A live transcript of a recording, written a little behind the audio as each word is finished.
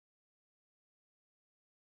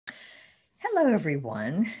Hello,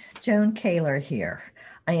 everyone. Joan Kaler here.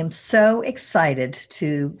 I am so excited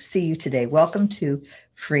to see you today. Welcome to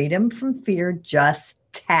Freedom from Fear. Just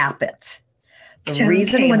tap it. The Joan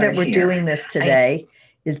reason Kaler that we're here. doing this today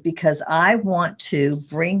is because I want to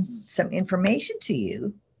bring some information to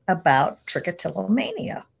you about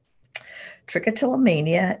trichotillomania.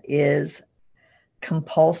 Trichotillomania is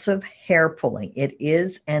compulsive hair pulling. It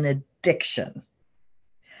is an addiction.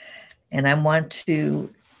 And I want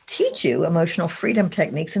to teach you emotional freedom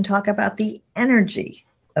techniques and talk about the energy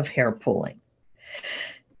of hair pulling.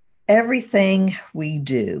 Everything we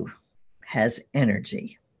do has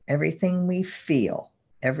energy. Everything we feel,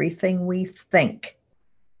 everything we think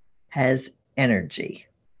has energy.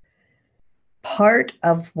 Part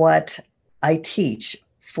of what I teach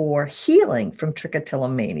for healing from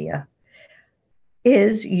trichotillomania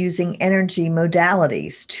is using energy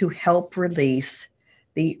modalities to help release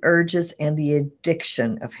the urges and the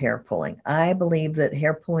addiction of hair pulling. I believe that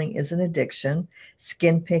hair pulling is an addiction,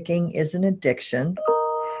 skin picking is an addiction,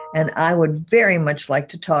 and I would very much like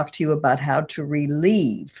to talk to you about how to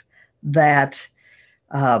relieve that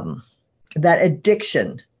that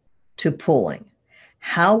addiction to pulling.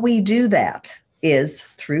 How we do that is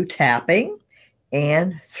through tapping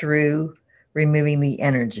and through removing the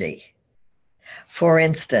energy. For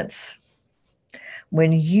instance,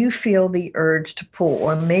 when you feel the urge to pull,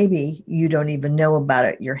 or maybe you don't even know about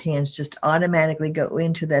it, your hands just automatically go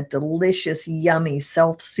into that delicious, yummy,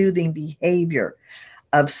 self-soothing behavior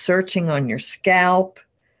of searching on your scalp,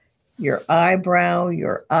 your eyebrow,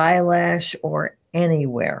 your eyelash, or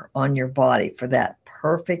anywhere on your body for that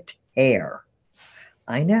perfect hair.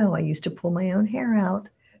 I know I used to pull my own hair out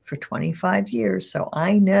for 25 years, so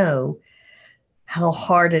I know how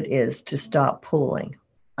hard it is to stop pulling.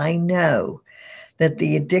 I know that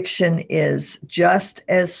the addiction is just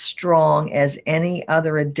as strong as any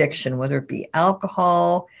other addiction, whether it be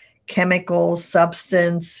alcohol, chemical,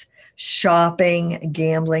 substance, shopping,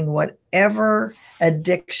 gambling, whatever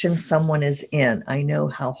addiction someone is in. I know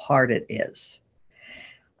how hard it is.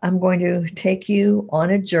 I'm going to take you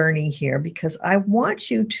on a journey here because I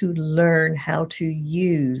want you to learn how to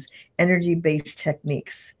use energy-based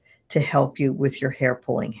techniques to help you with your hair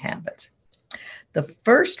pulling habit. The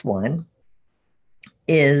first one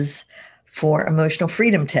is for emotional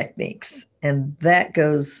freedom techniques. And that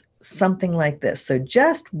goes something like this. So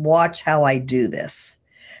just watch how I do this.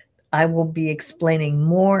 I will be explaining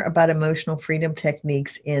more about emotional freedom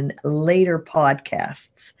techniques in later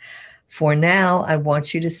podcasts. For now, I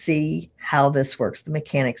want you to see how this works, the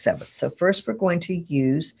mechanics of it. So first, we're going to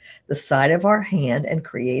use the side of our hand and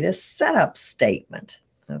create a setup statement.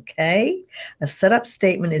 Okay? A setup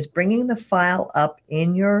statement is bringing the file up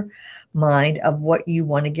in your mind of what you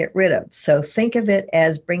want to get rid of. So think of it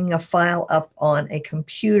as bringing a file up on a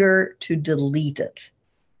computer to delete it.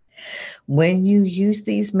 When you use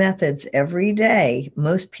these methods every day,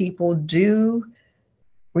 most people do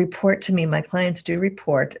report to me, my clients do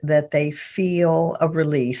report that they feel a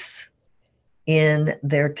release in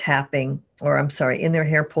their tapping, or I'm sorry, in their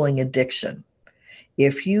hair pulling addiction.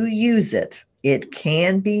 If you use it, it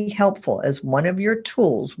can be helpful as one of your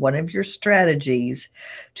tools, one of your strategies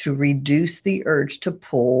to reduce the urge to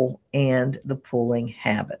pull and the pulling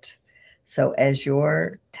habit. So as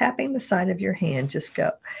you're tapping the side of your hand, just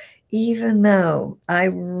go, even though I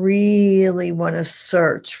really want to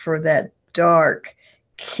search for that dark,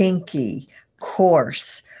 kinky,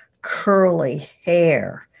 coarse, curly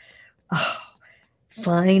hair,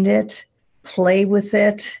 find it, play with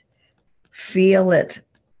it, feel it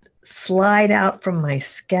slide out from my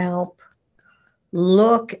scalp,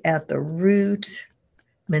 look at the root,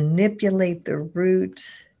 manipulate the root,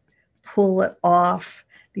 pull it off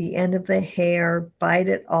the end of the hair, bite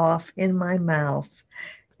it off in my mouth.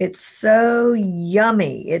 It's so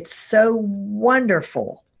yummy. It's so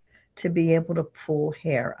wonderful to be able to pull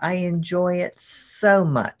hair. I enjoy it so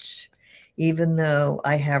much, even though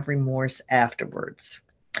I have remorse afterwards.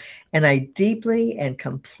 And I deeply and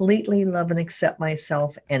completely love and accept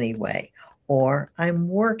myself anyway, or I'm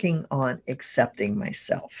working on accepting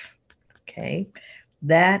myself. Okay.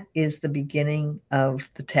 That is the beginning of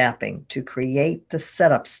the tapping to create the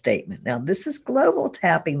setup statement. Now, this is global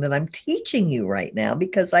tapping that I'm teaching you right now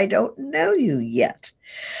because I don't know you yet.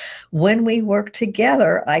 When we work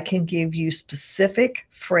together, I can give you specific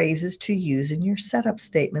phrases to use in your setup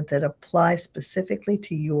statement that apply specifically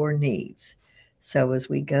to your needs. So as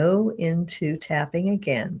we go into tapping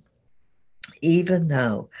again, even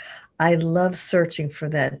though I love searching for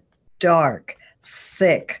that dark,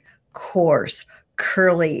 thick, coarse,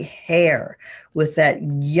 curly hair with that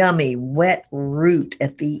yummy, wet root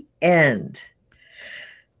at the end,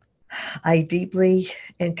 I deeply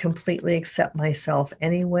and completely accept myself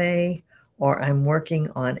anyway, or I'm working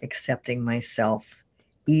on accepting myself,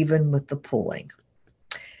 even with the pulling.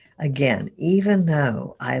 Again, even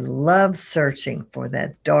though I love searching for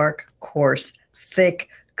that dark, coarse, thick,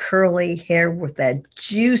 curly hair with that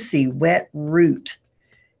juicy, wet root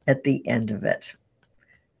at the end of it,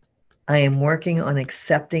 I am working on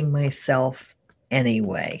accepting myself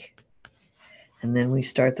anyway. And then we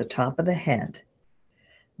start the top of the head,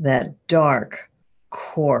 that dark,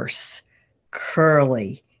 coarse,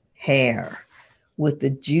 curly hair with the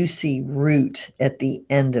juicy root at the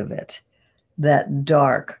end of it, that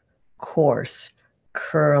dark, coarse,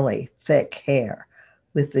 curly, thick hair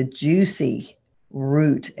with the juicy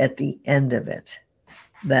root at the end of it.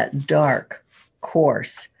 That dark,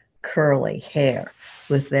 coarse, curly hair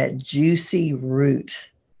with that juicy root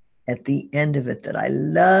at the end of it that I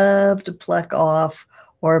love to pluck off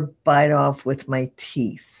or bite off with my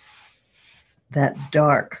teeth. That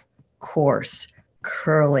dark, coarse,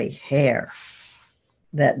 curly hair.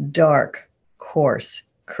 That dark, coarse,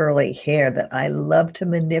 curly hair that I love to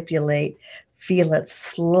manipulate, feel it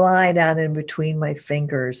slide out in between my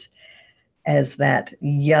fingers as that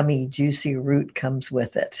yummy, juicy root comes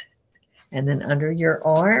with it. And then under your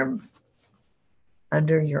arm,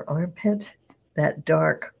 under your armpit, that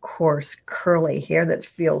dark, coarse, curly hair that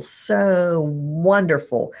feels so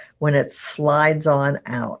wonderful when it slides on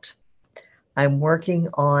out. I'm working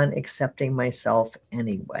on accepting myself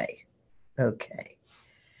anyway. Okay.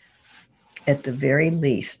 At the very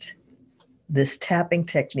least, this tapping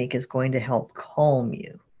technique is going to help calm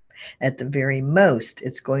you. At the very most,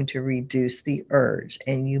 it's going to reduce the urge,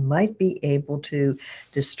 and you might be able to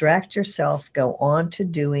distract yourself, go on to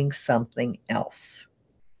doing something else.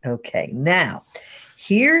 Okay, now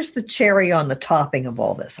here's the cherry on the topping of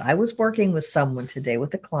all this. I was working with someone today,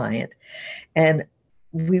 with a client, and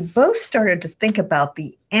we both started to think about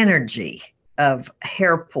the energy of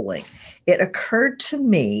hair pulling. It occurred to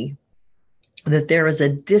me that there is a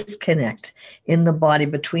disconnect in the body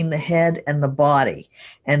between the head and the body.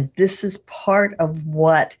 And this is part of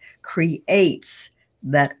what creates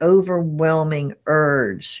that overwhelming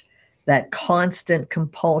urge, that constant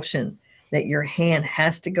compulsion that your hand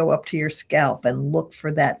has to go up to your scalp and look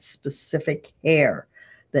for that specific hair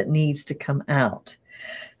that needs to come out.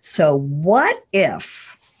 So what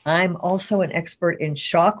if I'm also an expert in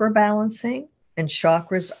chakra balancing, and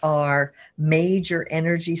chakras are major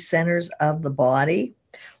energy centers of the body?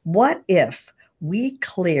 What if we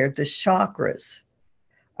cleared the chakras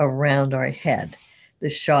around our head? The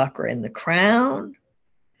chakra in the crown,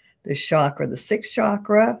 the chakra, the sixth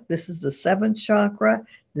chakra, this is the seventh chakra,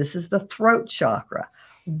 this is the throat chakra.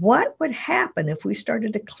 What would happen if we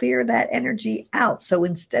started to clear that energy out? So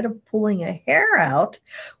instead of pulling a hair out,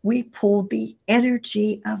 we pulled the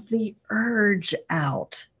energy of the urge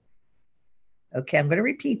out. Okay, I'm going to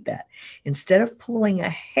repeat that. Instead of pulling a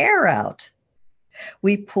hair out,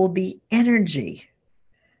 we pulled the energy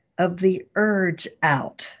of the urge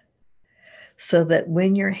out, so that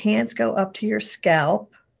when your hands go up to your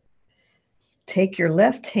scalp, take your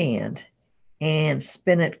left hand and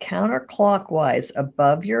spin it counterclockwise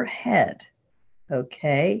above your head.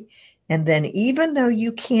 Okay, and then even though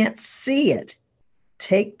you can't see it,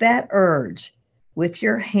 take that urge with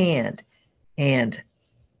your hand and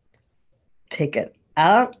take it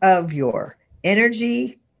out of your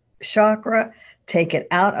energy chakra, take it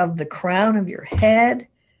out of the crown of your head,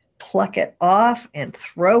 pluck it off and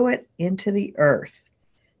throw it into the earth,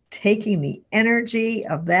 taking the energy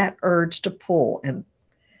of that urge to pull and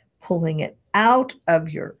pulling it out of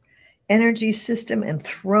your energy system and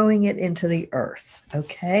throwing it into the earth.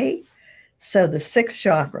 Okay? So the sixth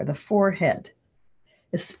chakra, the forehead,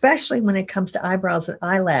 especially when it comes to eyebrows and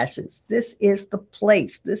eyelashes, this is the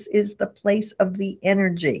place. This is the place of the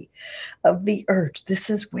energy, of the urge. This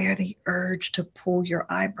is where the urge to pull your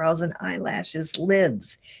eyebrows and eyelashes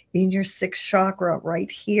lives, in your sixth chakra,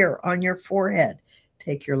 right here on your forehead.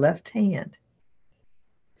 Take your left hand,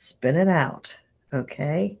 spin it out,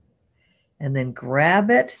 okay? And then grab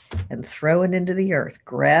it and throw it into the earth.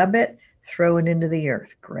 Grab it, throw it into the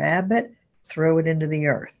earth. Grab it, throw it into the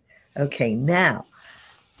earth. Okay, now,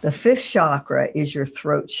 the fifth chakra is your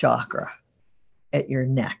throat chakra at your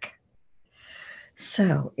neck.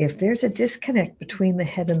 So if there's a disconnect between the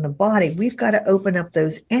head and the body, we've got to open up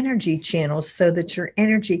those energy channels so that your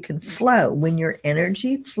energy can flow. When your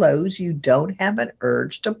energy flows, you don't have an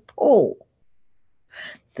urge to pull.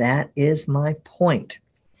 That is my point.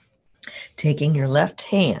 Taking your left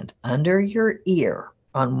hand under your ear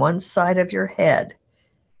on one side of your head,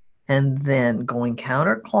 and then going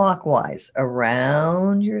counterclockwise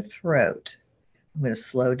around your throat, I'm going to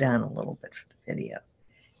slow down a little bit for the video.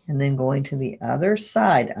 And then going to the other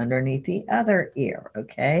side, underneath the other ear,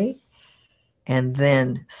 okay? And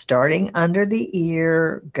then starting under the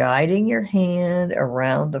ear, guiding your hand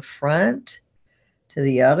around the front to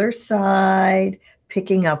the other side,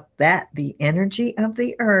 picking up the energy of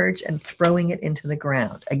the urge and throwing it into the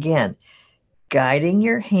ground. Again, guiding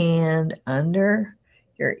your hand under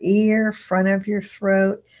your ear, front of your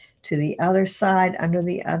throat, to the other side, under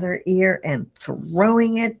the other ear, and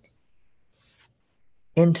throwing it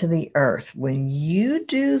into the earth. When you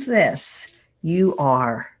do this, you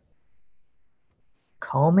are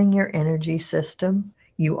calming your energy system.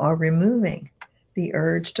 You are removing the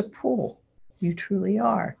urge to pull. You truly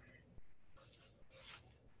are.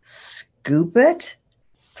 Scoop it,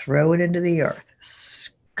 throw it into the earth.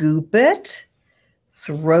 Scoop it,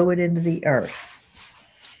 throw it into the earth.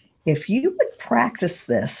 If you would practice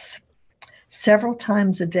this several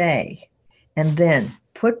times a day and then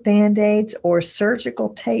put Band-Aids or surgical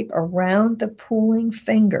tape around the pulling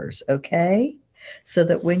fingers, okay? So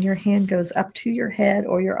that when your hand goes up to your head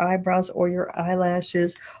or your eyebrows or your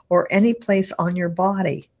eyelashes or any place on your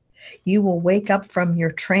body, you will wake up from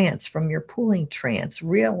your trance, from your pulling trance,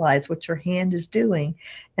 realize what your hand is doing,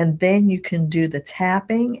 and then you can do the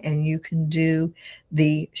tapping and you can do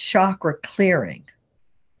the chakra clearing.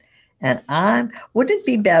 And wouldn't it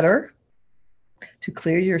be better to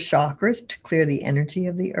clear your chakras, to clear the energy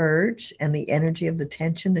of the urge and the energy of the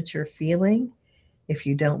tension that you're feeling if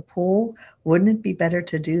you don't pull? Wouldn't it be better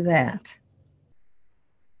to do that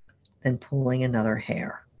than pulling another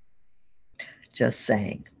hair? Just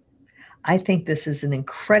saying. I think this is an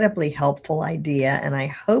incredibly helpful idea, and I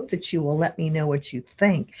hope that you will let me know what you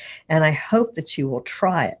think, and I hope that you will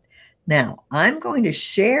try it. Now, I'm going to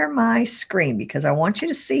share my screen because I want you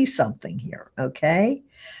to see something here, okay?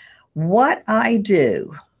 What I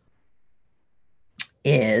do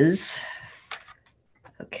is,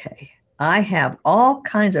 okay, I have all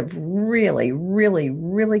kinds of really, really,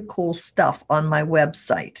 really cool stuff on my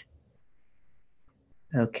website.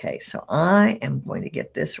 Okay, so I am going to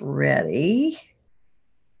get this ready.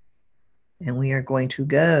 And we are going to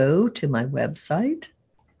go to my website.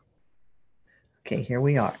 Okay, here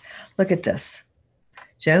we are. Look at this.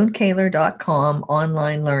 JoanKaylor.com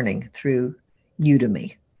online learning through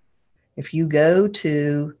Udemy. If you go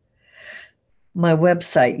to my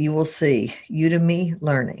website, you will see Udemy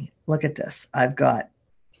Learning. Look at this. I've got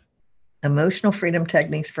emotional freedom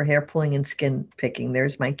techniques for hair pulling and skin picking.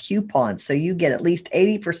 There's my coupon. So you get at least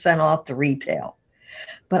 80% off the retail.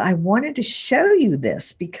 But I wanted to show you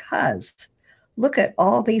this because look at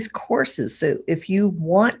all these courses. So if you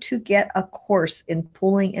want to get a course in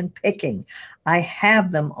pulling and picking, I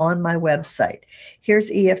have them on my website.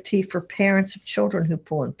 Here's EFT for parents of children who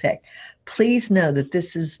pull and pick. Please know that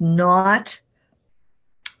this is not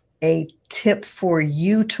a tip for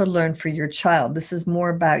you to learn for your child. This is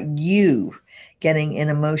more about you getting an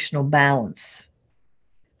emotional balance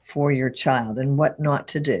for your child and what not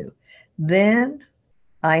to do. Then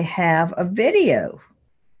I have a video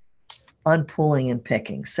on pulling and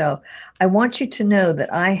picking. So I want you to know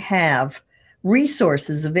that I have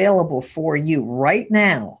resources available for you right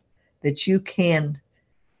now that you can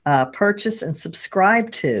purchase and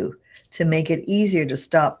subscribe to make it easier to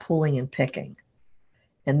stop pulling and picking.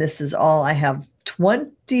 And this is all, I have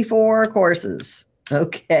 24 courses.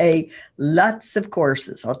 Okay, lots of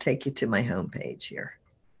courses. I'll take you to my homepage here.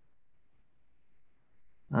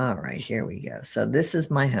 All right, here we go. So this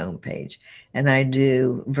is my homepage, and I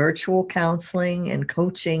do virtual counseling and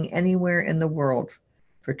coaching anywhere in the world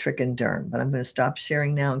for Trick and Derm. But I'm going to stop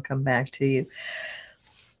sharing now and come back to you.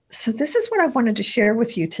 So this is what I wanted to share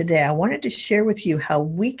with you today. I wanted to share with you how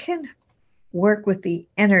we can work with the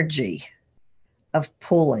energy of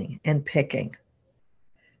pulling and picking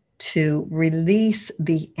to release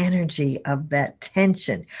the energy of that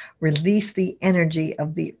tension, release the energy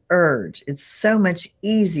of the urge. It's so much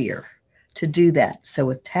easier to do that. So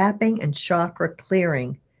with tapping and chakra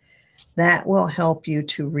clearing, that will help you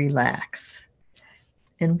to relax.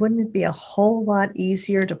 And wouldn't it be a whole lot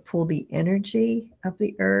easier to pull the energy of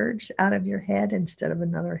the urge out of your head instead of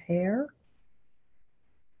another hair?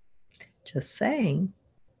 Just saying.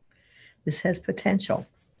 This has potential.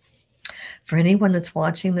 For anyone that's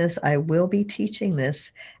watching this, I will be teaching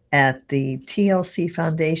this at the TLC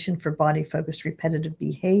Foundation for Body Focused Repetitive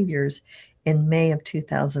Behaviors in May of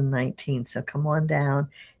 2019. So come on down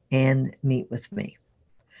and meet with me.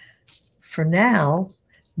 For now,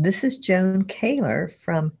 this is Joan Kaylor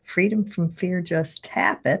from Freedom from Fear, Just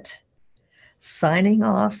Tap It, signing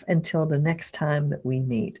off until the next time that we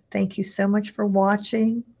meet. Thank you so much for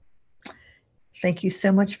watching. Thank you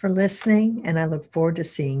so much for listening, and I look forward to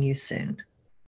seeing you soon.